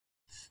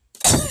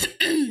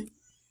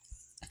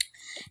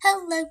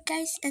Hello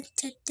guys, and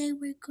today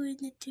we're going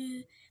to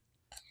do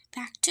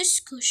back to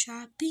school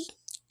shopping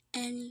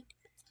and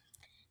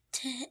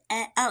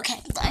okay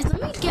guys,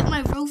 let me get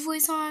my real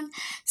voice on.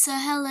 So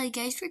hello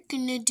guys, we're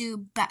gonna do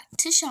back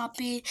to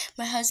shopping.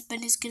 My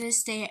husband is gonna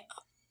stay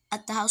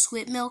at the house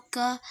with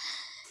Milka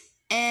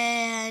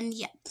and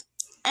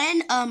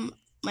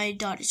my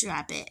daughter's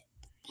Rabbit.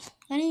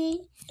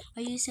 Honey,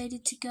 are you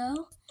excited to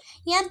go?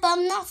 Yeah, but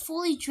I'm not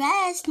fully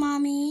dressed,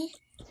 Mommy.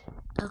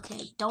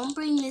 Okay, don't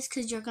bring this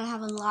because you're going to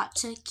have a lot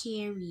to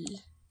carry.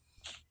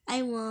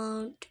 I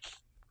won't.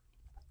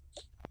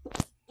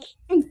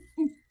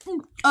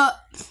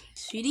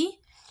 Sweetie,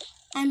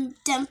 I'm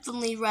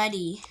definitely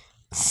ready.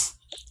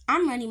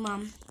 I'm ready,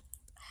 Mom.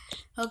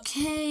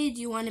 Okay, do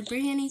you want to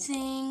bring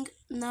anything?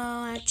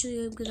 No,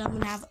 actually, because I'm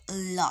going to have a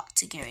lot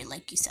to carry,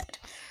 like you said.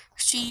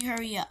 Sweetie,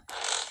 hurry up.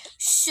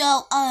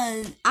 So,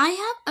 I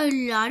have a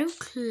lot of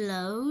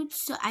clothes,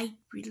 so I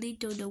really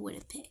don't know what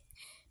to pick.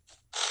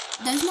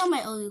 That's not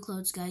my only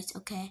clothes, guys,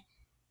 okay?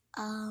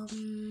 No,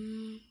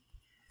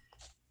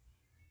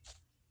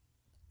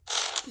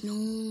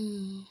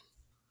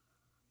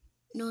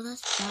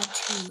 that's bad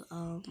too.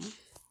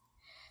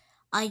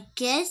 I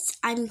guess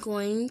I'm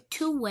going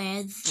to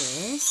wear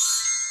this.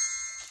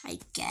 I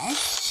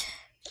guess.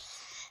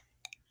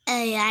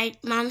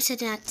 Mom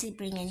said not to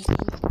bring anything.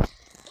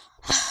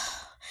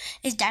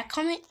 Is Dad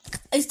coming?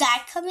 Is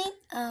Dad coming?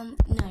 No,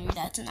 your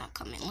dad's not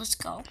coming. Let's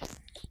go.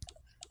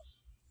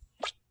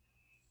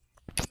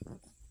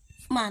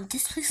 Mom,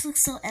 this place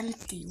looks so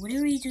empty. What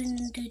are we doing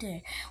to do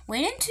there?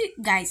 Wait until,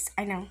 guys,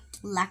 I know,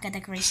 lack of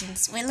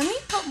decorations. Wait, let me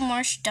put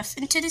more stuff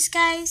into this,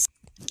 guys.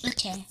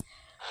 Okay.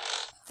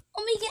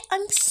 Oh my god,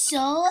 I'm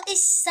so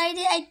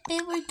excited. I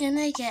bet we're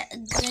gonna get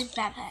good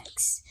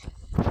backpacks.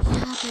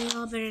 Yeah, but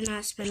y'all better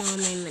not spend all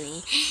my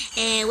money.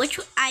 And which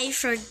I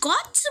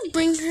forgot to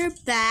bring her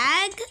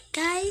bag,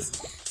 guys.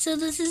 So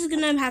this is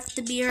gonna have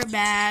to be her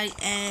bag,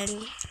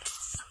 and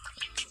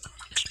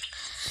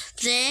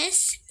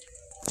this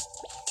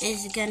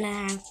is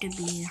gonna have to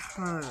be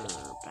her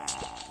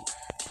bag.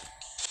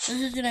 This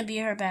is gonna be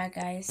her bag,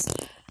 guys.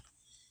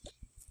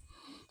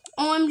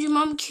 OMG,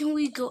 Mom, can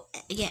we go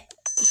again?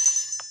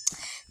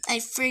 I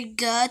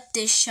forgot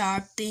the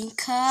shopping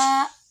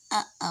cart.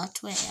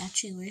 Wait,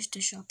 actually, where's the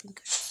shopping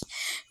cart?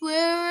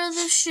 Where are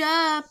the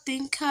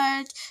shopping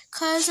carts?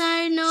 'Cause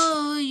I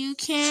know you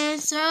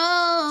can't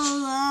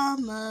throw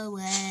them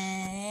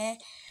away.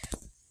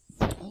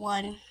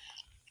 One.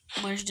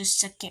 Where's the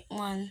second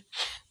one?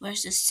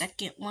 Where's the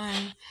second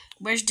one?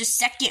 Where's the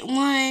second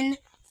one?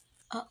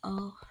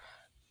 Uh-oh.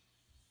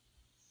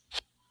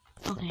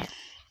 Okay.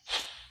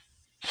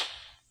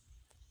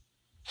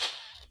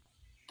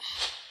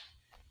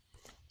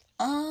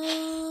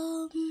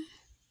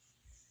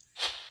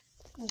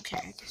 Okay,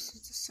 I guess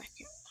it's the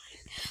second one.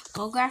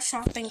 Go grab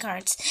shopping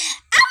carts.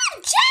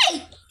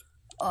 OMG!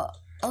 Oh,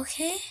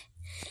 okay.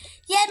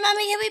 Yeah,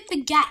 Mommy,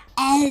 we get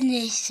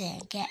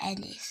anything. Get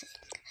anything.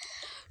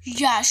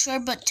 Yeah, sure,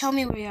 but tell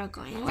me where you're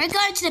going. We're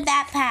going to the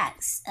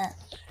backpacks.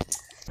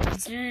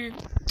 There are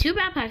 2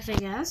 backpacks, I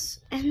guess.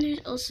 And there's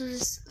also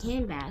this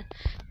handbag.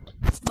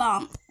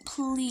 Mom,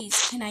 please,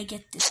 can I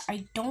get this?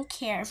 I don't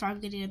care if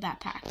I'm getting a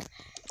backpack.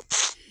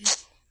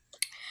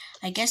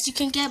 I guess you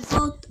can get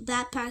both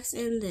backpacks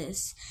in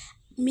this.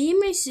 Me and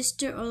my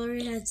sister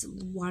already has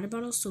water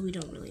bottles, so we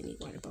don't really need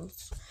water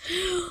bottles.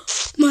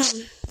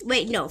 Mom,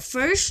 wait, no.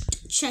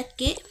 First, check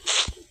it.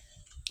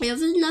 We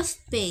have enough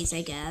space,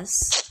 I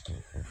guess.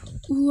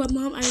 Ooh,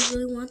 Mom, I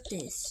really want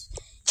this.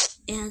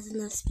 It has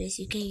enough space.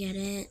 You can get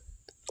it.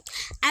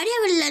 I already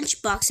have a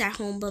lunch box at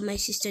home, but my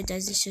sister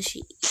doesn't, so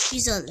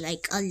she's a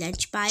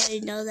lunch buyer.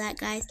 You know that,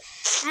 guys?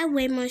 I have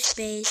way more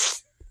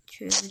space.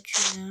 True.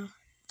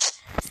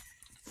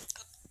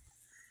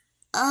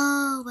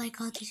 Oh my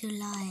god, there's a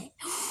lot.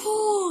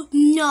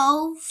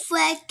 No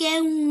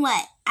fucking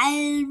what?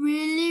 I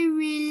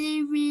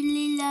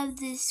really love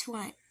this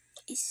one.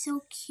 It's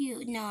so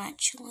cute. No,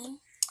 actually.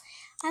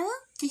 I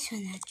love this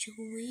one,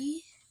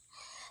 actually.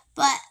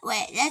 But,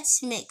 wait,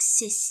 let's mix,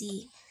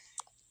 sissy.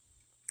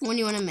 What do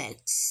you want to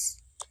mix?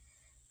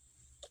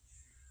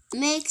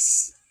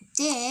 Mix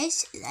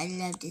this, I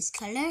love this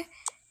color,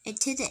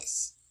 into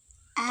this.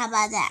 How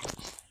about that?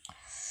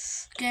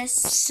 Guess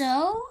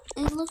so.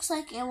 It looks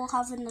like it will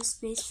have enough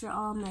space for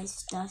all my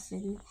stuff,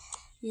 and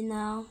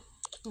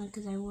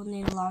because I will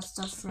need a lot of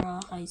stuff for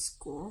high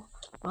school.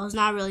 Well, it's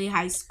not really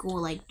high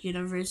school, like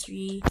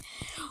university.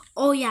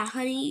 Oh yeah,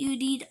 honey, you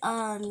need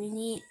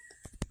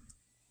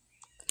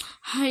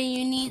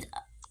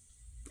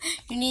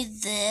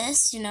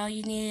this. You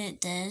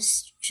need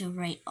this to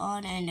write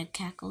on and a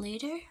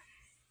calculator.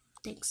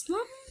 Thanks,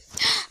 Mom.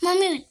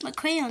 Mommy, my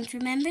crayons.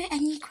 Remember, I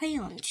need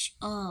crayons.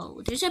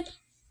 Oh, there's a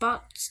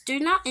box. They're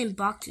not in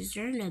boxes.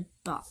 They're in a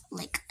box,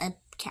 like a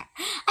cat.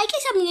 I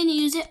guess I'm gonna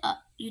use it.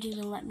 You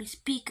didn't let me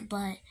speak,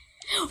 but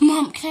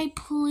Mom, can I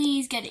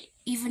please get it?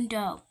 Even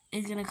though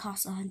it's gonna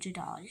cost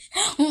 $100.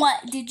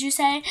 What did you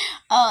say?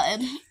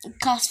 It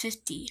costs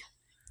 $50.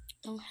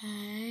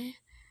 Okay.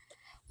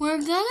 we're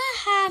gonna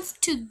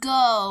have to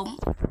go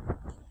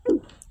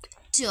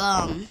to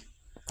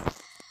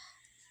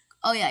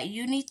oh yeah,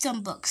 you need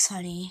some books,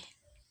 honey.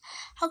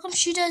 How come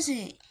she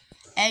doesn't?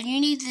 And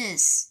you need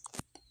this.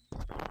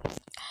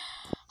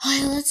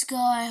 Alright, let's go.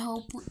 I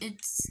hope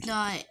it's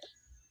not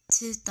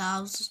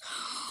 2,000.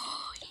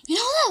 You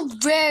know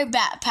that rare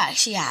backpack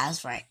she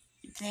has right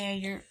there,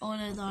 your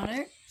older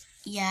daughter?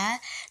 Yeah,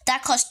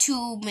 that cost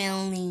 2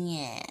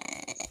 million.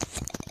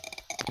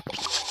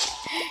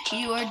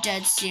 You are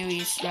dead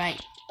serious,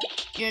 right?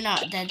 You're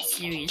not dead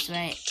serious,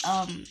 right?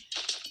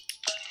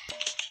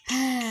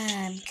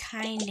 I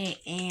kinda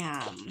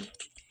am.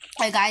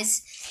 Alright,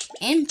 guys,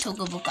 in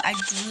Tokaboka, I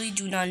really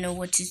do not know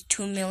what is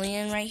 2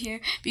 million right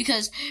here,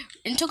 because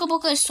in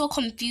Tokaboka it's so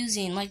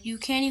confusing. Like, you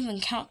can't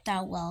even count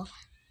that well,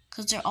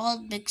 because they're all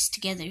mixed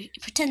together.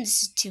 Pretend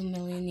this is 2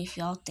 million if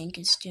y'all think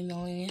it's 2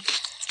 million.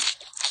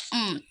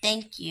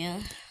 Thank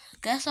you.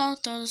 Guess I'll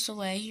throw this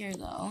away. Here you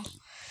go.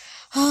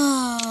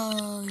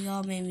 Oh,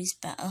 y'all made me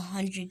spend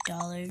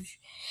 $100.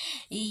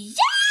 Yay!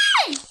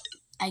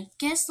 I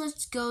guess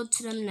let's go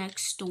to the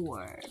next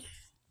store.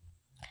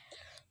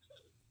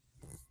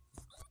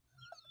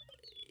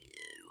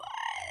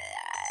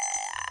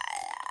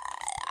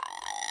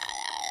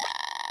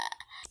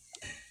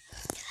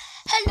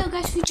 Hello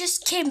guys, we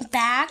just came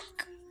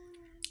back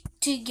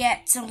to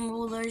get some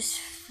rulers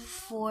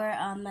for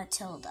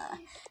Matilda.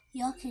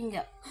 Y'all can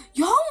go.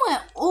 Y'all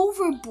went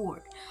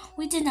overboard.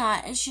 We did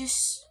not. It's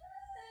just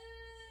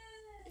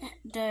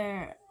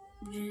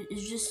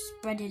it's just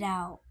spread it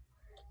out.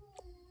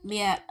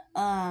 Not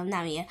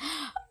Mia.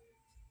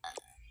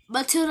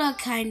 Matilda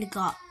kind of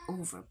got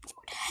overboard.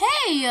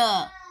 Hey,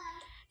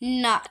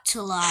 not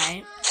to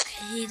lie.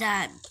 Okay,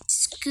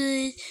 that's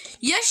good.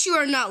 Yes, you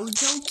are not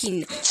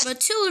joking.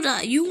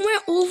 Matilda, you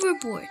went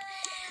overboard.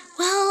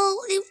 Well,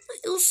 it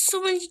was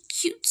so many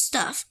cute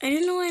stuff. I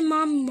don't know why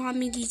Mom bought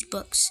me these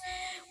books.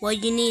 Well,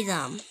 you need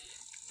them.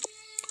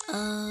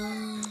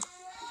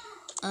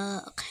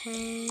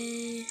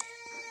 Okay.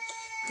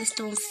 This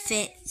don't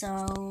fit,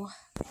 so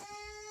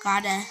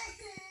gotta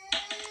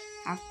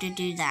have to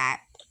do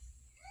that.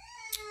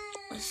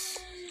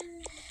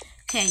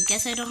 Okay,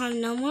 guess I don't have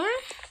no more.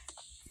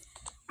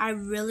 I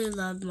really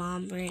love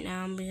Mom right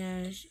now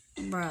because,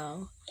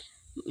 bro,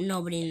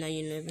 nobody in the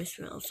universe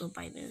will also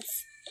buy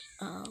this.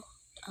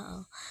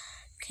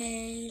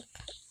 Okay.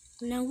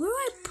 Now, where do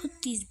I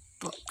put these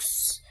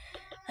books?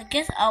 I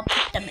guess I'll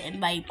put them in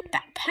my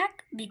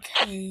backpack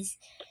because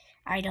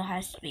I don't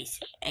have space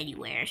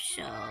anywhere.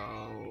 So,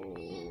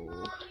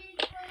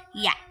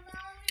 yeah.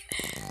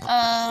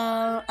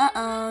 No,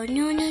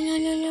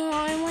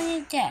 I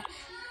wanted that.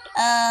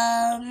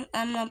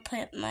 I'm gonna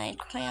put my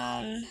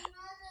crayon.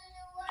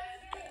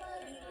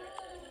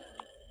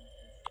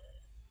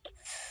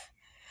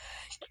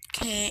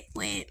 Okay,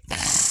 wait.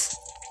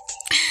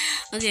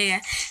 Okay,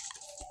 yeah.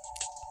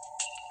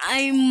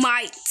 I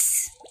might,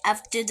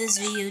 after this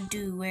video,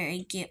 do where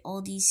I get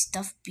all these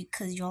stuff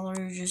because y'all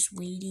are just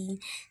waiting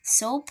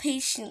so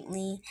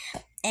patiently.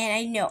 And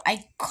I know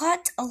I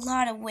got a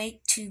lot of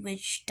way too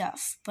much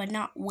stuff, but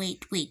not way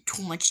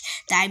too much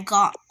that I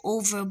got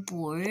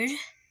overboard.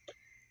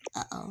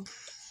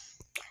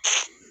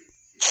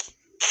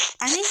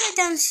 I think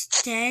they're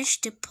downstairs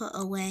to put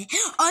away.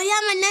 Oh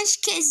yeah, my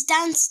next kit is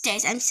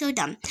downstairs. I'm so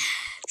dumb.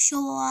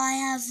 So I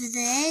have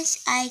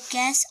this. I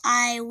guess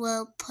I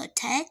will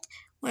put it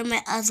where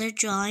my other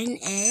drawing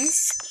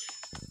is.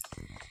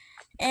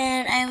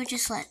 And I would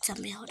just let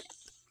somebody hold it.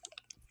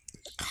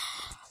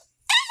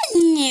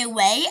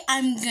 Anyway,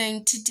 I'm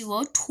going to do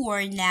a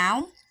tour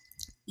now.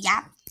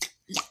 Yeah.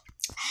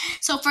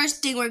 So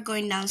first thing, we're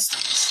going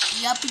downstairs.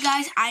 Yup, you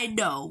guys, I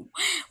know.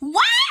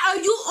 Why are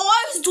you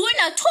always doing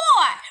a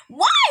tour?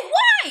 Why?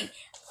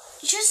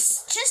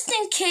 Just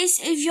in case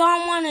if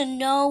y'all want to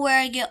know where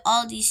I get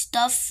all these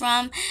stuff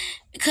from,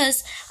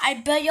 because I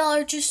bet y'all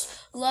are just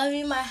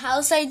loving my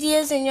house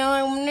ideas and y'all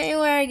are wondering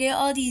where I get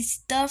all these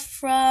stuff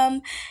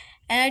from,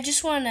 and I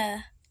just want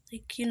to,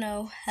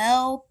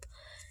 help.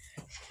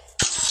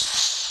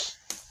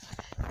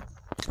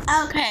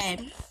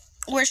 Okay,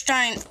 we're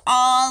starting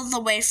all the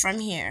way from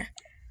here.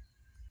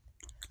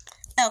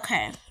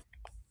 Okay.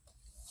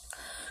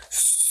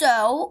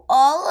 So,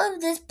 all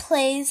of this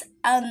plays,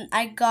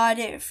 I got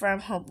it from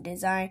Home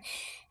Design.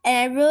 And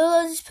I really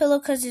love this pillow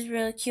because it's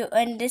really cute.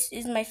 And this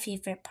is my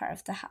favorite part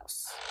of the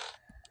house.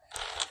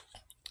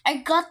 I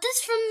got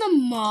this from the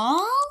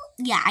mall.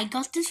 Yeah, I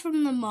got this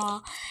from the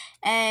mall.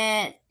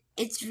 And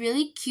it's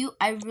really cute.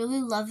 I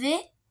really love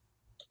it.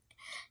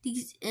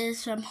 This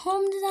is from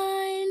Home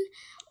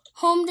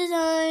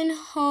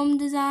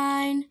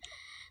Design.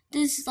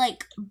 This is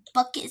like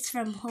buckets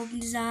from Home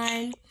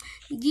Design.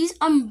 These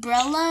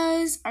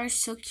umbrellas are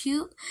so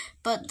cute,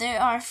 but they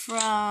are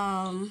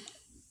from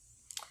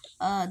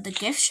the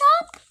gift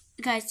shop.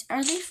 Guys,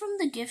 are they from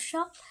the gift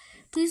shop?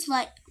 Please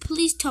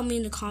tell me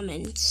in the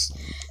comments.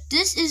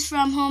 This is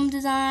from Home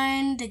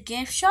Design, the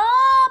gift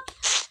shop.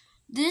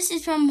 This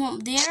is from Home.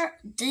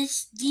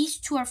 These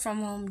two are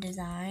from Home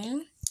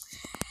Design.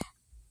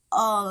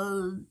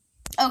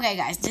 Okay,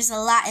 guys, there's a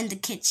lot in the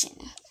kitchen.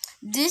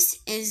 This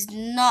is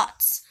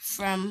not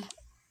from,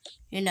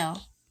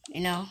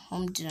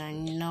 home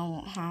design,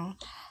 how,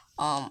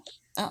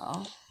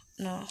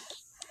 no.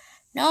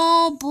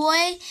 No,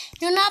 boy,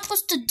 you're not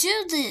supposed to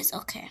do this.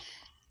 Okay.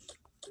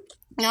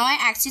 No, I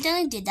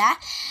accidentally did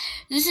that.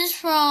 This is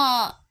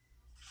from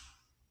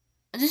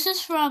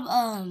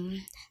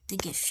the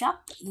gift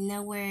shop. You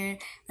know where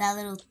that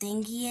little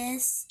thingy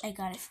is? I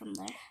got it from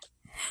there.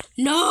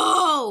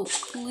 No!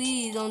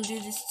 Please don't do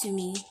this to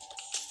me.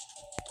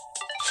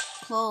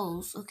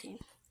 Close. Okay.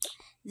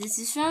 This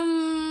is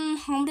from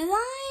Home Design.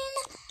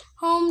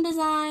 Home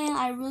Design.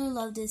 I really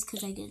love this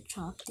because I get to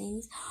chop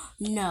things.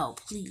 No,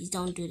 please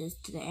don't do this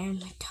today.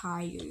 I'm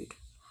tired.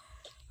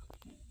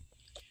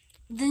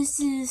 This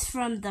is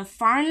from the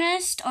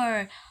Farnest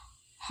or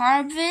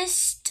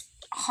Harvest.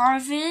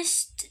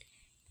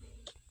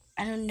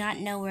 I do not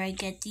know where I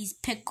get these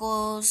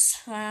pickles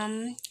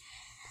from.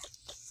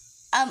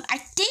 I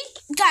think,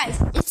 guys,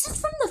 is it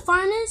from the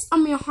Harnest,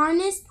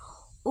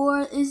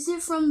 or is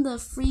it from the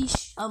free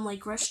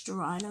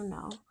restaurant? I don't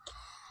know.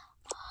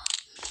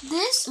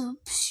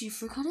 Oops, she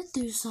forgot to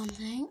do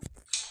something.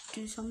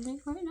 Do something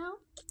right now.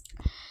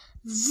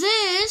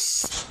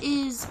 This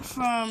is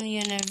from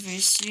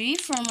University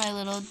for my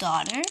little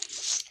daughter.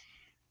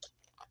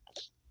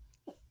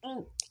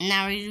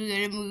 Now we're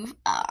gonna move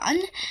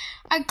on.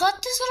 I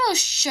got this little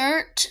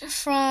shirt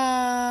from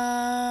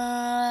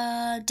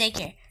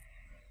daycare.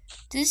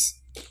 This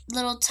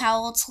little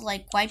towel to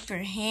wipe your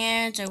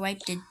hands or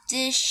wipe the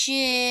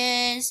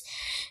dishes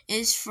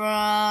is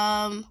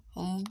from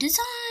Home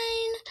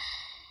Design.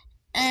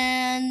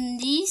 And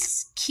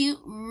these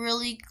cute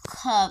really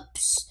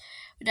cups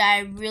that I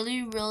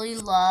really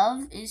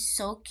love is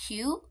so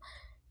cute.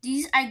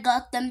 These I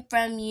got them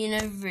from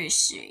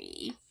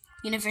University.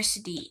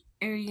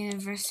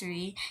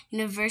 Okay,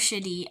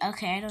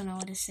 I don't know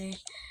what to say.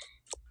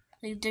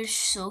 They're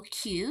so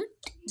cute.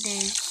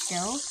 They're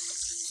so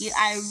cute.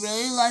 I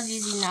really love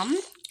using them.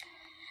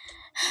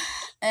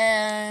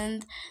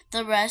 And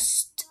the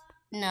rest,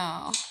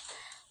 no.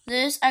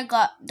 This I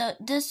got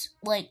this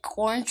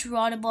orange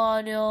water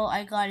bottle.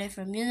 I got it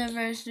from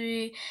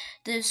University.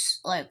 This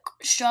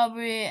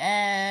strawberry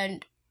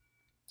and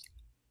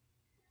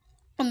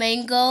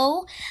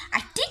mango. I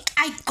think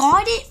I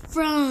got it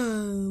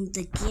from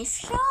the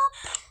gift shop.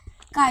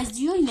 Guys,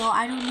 do you know?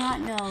 I do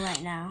not know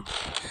right now.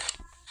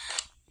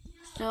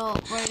 So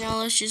right now,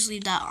 let's just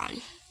leave that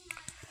on.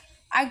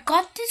 I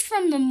got this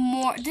from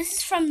This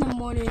is from the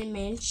Morning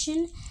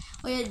Mansion.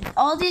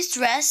 All this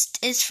rest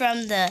is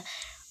from the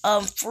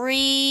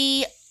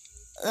free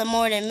the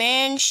Morning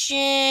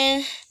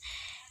Mansion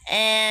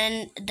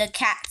and the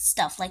cat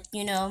stuff, the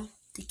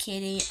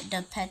kitty,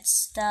 the pet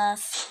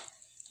stuff,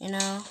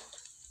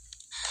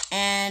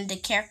 and the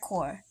care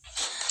core.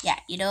 Yeah,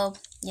 you know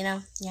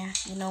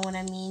what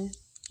I mean.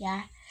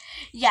 Yeah.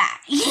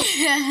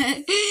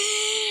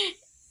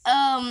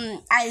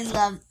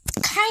 I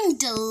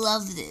kinda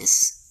love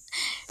this.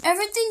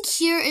 Everything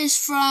here is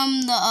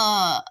from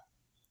the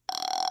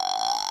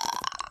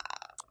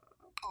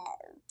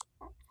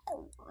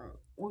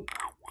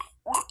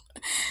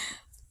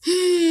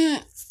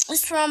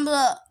it's from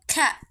the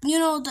cat,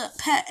 the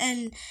pet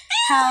and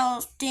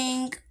house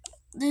thing.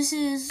 This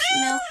is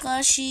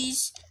Milka. She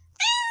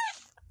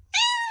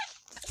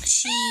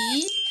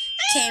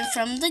came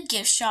from the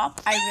gift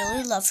shop. I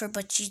really love her,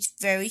 but she's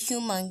very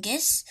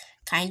humongous,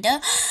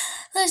 kinda.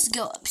 Let's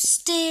go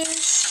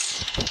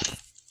upstairs.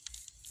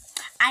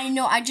 I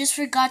know I just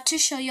forgot to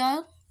show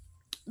y'all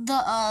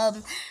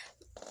the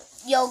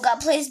yoga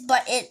place,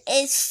 but it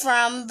is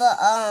from the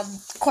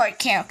court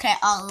care. Okay,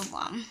 all of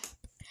them.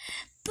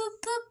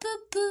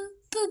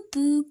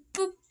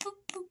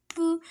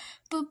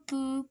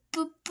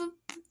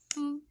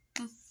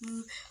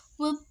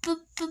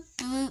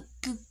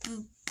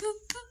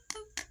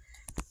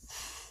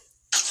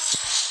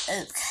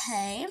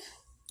 Okay.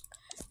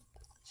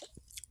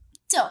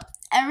 So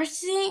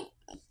everything,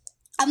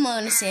 I'm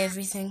gonna say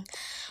everything.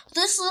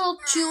 This little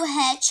cute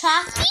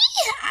hedgehog,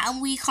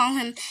 and we call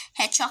him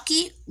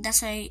Hedgehoggy.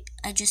 That's why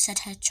I just said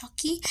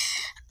Hedgehoggy.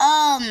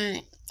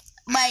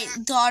 My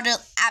daughter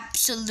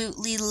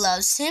absolutely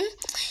loves him.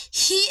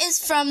 He is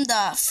from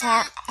the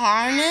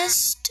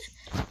Harnest.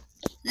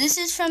 This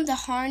is from the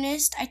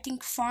Harnest. I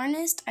think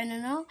Farnest. I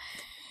don't know.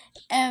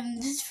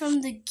 This is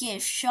from the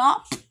gift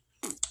shop.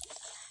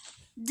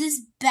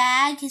 This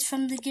bag is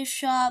from the gift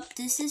shop.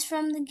 This is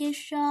from the gift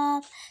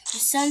shop. The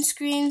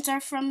sunscreens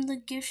are from the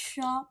gift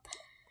shop.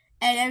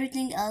 And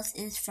everything else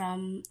is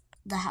from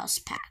the house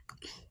pack.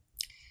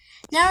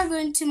 Now we're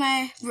going to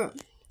my room.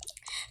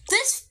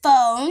 This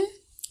phone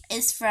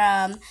is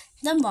from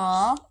the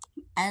mall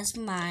as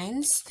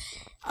mine's.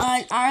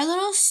 And our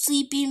little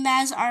sleeping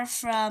bags are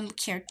from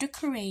Character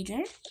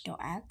Creator.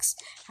 Don't ask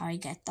how I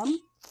get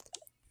them.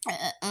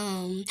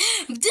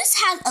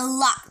 This has a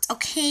lot,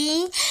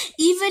 okay?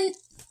 Even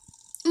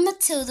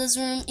Matilda's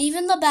room,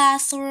 even the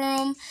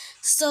bathroom.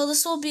 So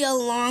this will be a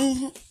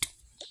long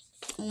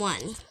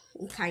one,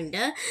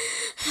 kinda.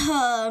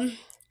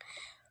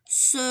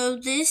 So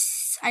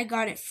this, I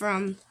got it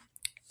from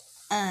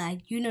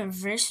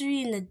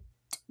university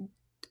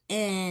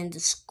in the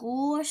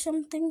school or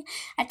something.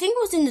 I think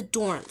it was in the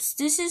dorms.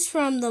 This is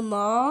from the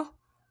mall.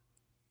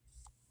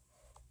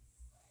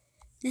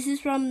 This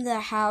is from the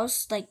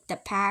house, like the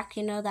pack,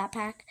 you know, that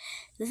pack.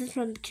 This is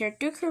from the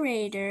character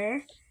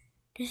creator.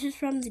 This is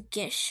from the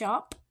gift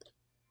shop.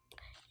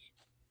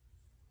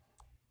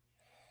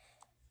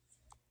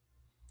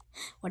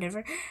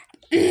 Whatever.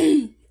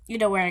 You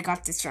know where I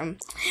got this from.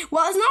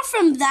 Well, it's not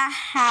from that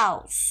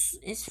house.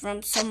 It's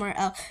from somewhere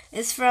else.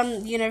 It's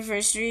from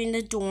university in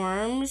the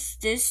dorms.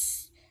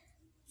 These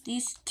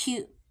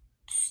cute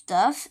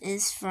stuff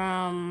is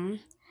from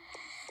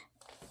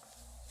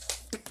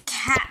the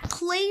cat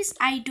place.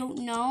 I don't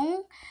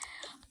know.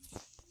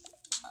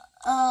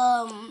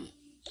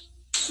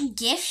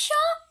 Gift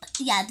shop?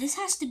 Yeah, this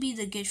has to be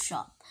the gift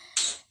shop.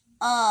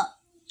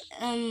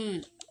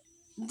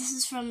 This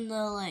is from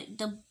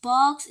the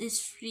box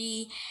is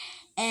free,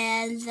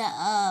 and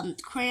the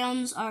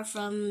crayons are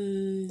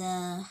from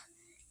the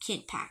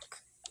kid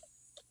pack.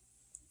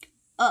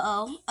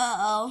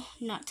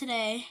 Not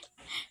today.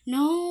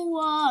 No,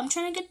 I'm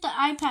trying to get the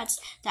iPads.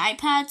 The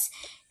iPads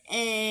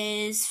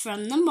is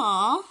from the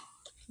mall.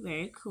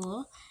 Very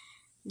cool.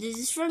 This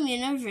is from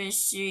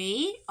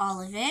university,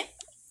 all of it.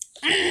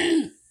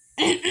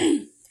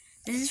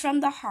 This is from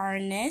the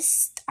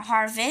harvest.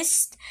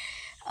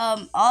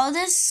 All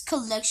this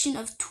collection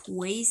of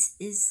toys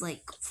is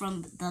like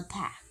from the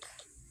pack.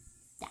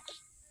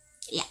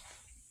 Yeah.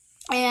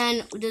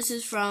 And this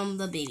is from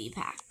the baby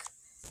pack.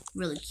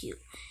 Really cute.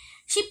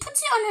 She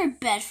puts it on her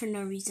bed for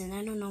no reason.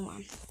 I don't know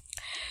why.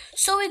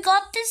 So we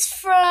got this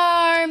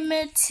from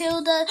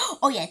Matilda.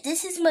 Oh yeah,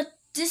 this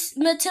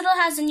Matilda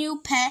has a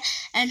new pet,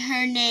 and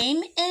her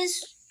name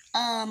is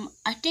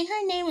I think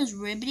her name was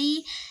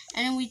Ribbity,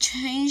 and then we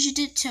changed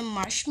it to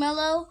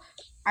Marshmallow.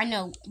 I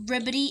know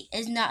Ribbity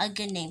is not a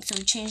good name, so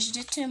we changed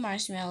it to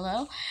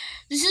Marshmallow.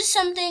 This is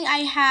something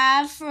I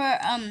have for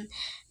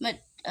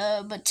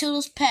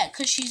Matilda's pet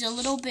because she's a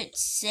little bit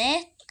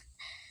sick.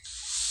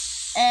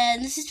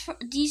 And this is for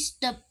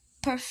the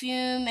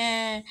perfume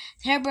and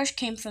the hairbrush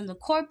came from the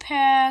core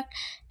pack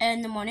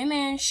and the Morning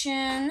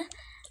Mansion.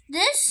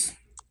 This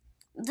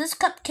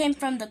cup came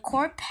from the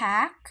core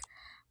pack.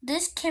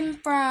 This came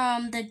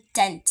from the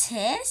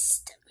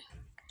dentist.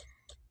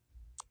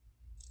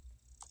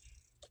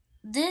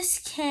 This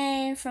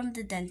came from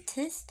the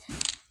dentist.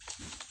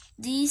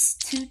 These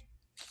two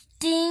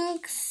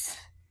things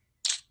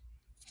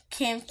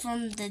came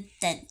from the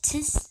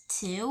dentist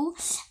too.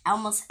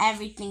 Almost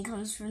everything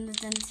comes from the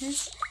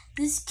dentist.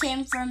 This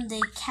came from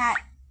the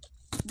cat,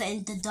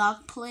 the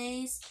dog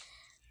place.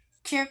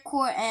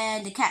 Carecore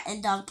and the cat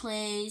and dog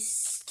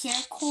place.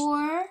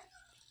 Carecore,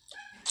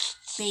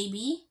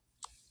 baby.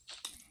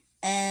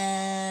 And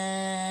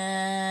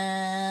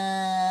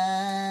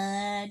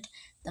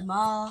the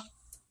mall,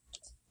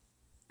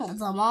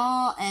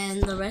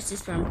 and the rest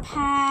is from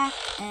pack.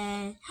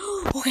 And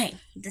okay,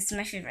 this is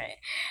my favorite.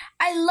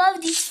 I love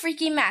these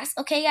freaking masks.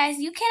 Okay, guys,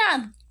 you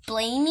cannot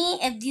blame me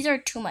if these are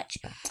too much.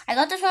 I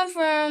got this one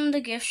from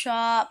the gift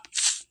shop,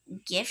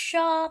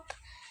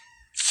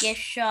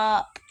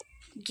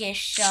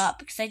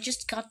 because I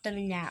just got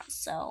them now.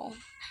 So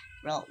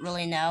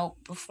really no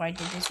before I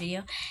did this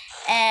video.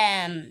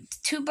 And the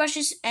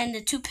toothbrushes and the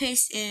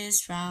toothpaste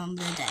is from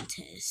the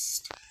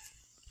dentist.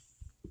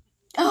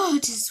 Oh,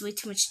 this is way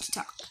too much to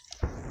talk.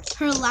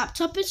 Her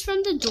laptop is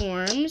from the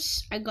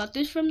dorms. I got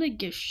this from the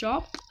gift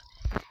shop.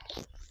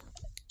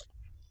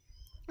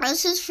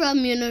 This is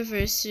from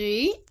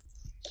university,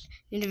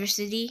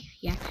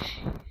 yeah.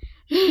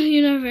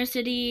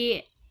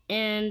 University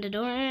and the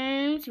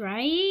dorms,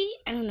 right?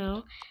 I don't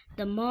know.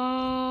 The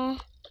mall.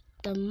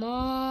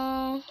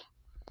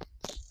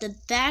 The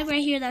bag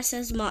right here that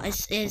says mall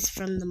is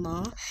from the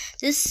mall.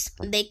 This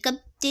makeup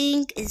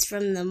thing is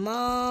from the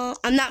mall.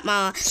 I'm not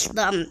mall.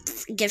 The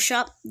gift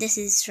shop. This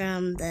is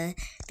from the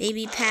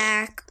baby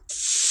pack.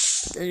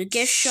 The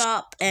gift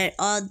shop, and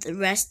all the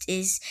rest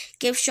is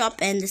gift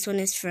shop, and this one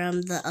is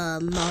from the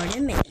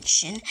Morning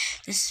Mansion.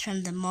 This is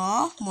from the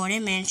mall,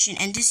 Morning Mansion,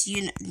 and this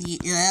I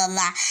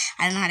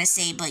don't know how to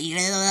say it, but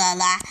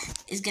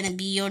is gonna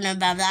be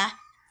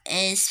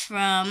is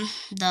from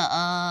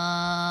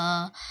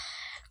the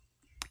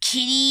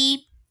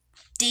kitty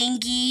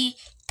thingy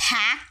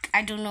pack.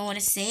 I don't know what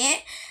to say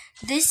it.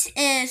 This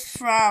is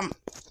from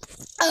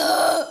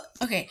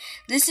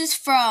This is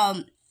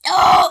from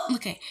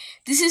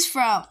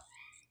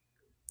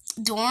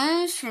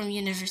dorms from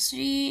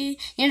university.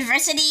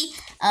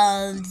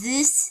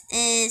 This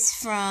is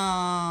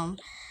from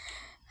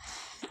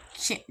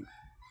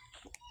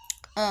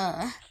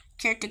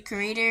character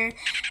creator.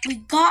 We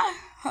got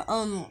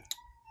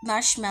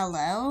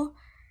Marshmallow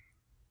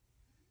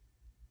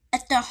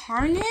at the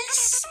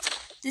harness.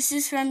 This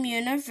is from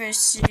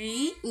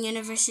university.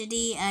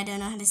 I don't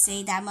know how to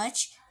say that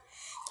much.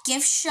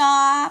 Gift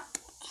shop.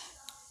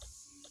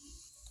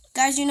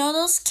 Guys, you know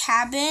those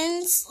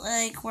cabins,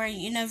 like where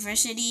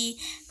university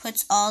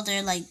puts all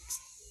their like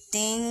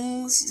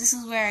things? This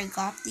is where I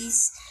got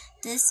this,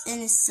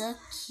 and it's so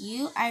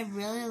cute. I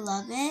really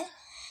love it.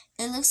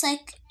 It looks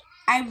like,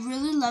 I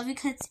really love it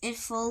because it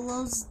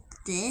follows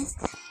this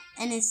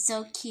and it's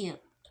so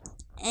cute.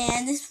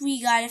 And this,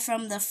 we got it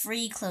from the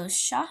free clothes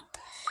shop,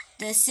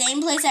 the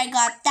same place I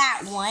got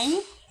that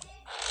one.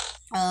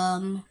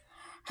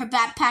 Her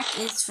backpack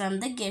is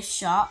from the gift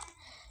shop.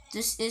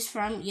 This is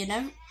from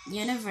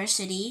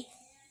University.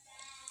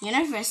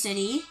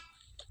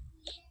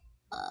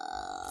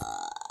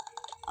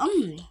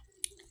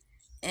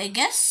 I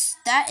guess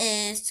that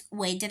is.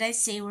 Wait, did I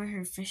say where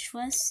her fish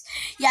was?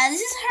 Yeah,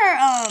 this is her.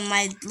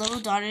 My little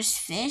daughter's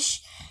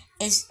fish.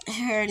 Is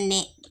her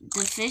name?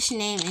 The fish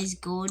name is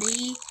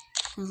Goldie,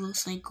 who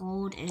looks like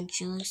gold, and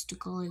she likes to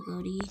call her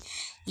Goldie.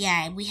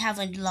 Yeah, we have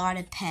a lot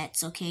of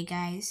pets. Okay,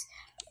 guys.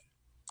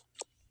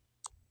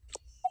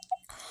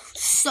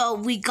 So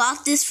we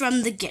got this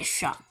from the gift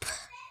shop.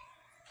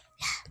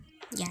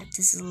 Yeah,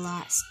 this is a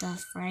lot of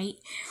stuff, right?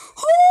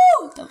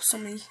 Woo! That was so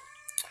many.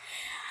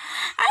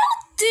 I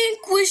don't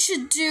think we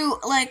should do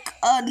like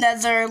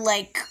another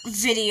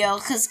video,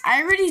 because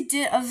I already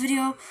did a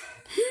video.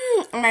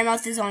 My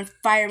mouth is on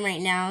fire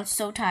right now. I'm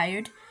so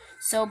tired.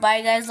 So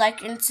bye guys,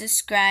 like and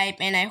subscribe,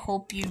 and I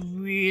hope you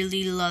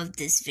really love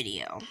this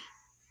video.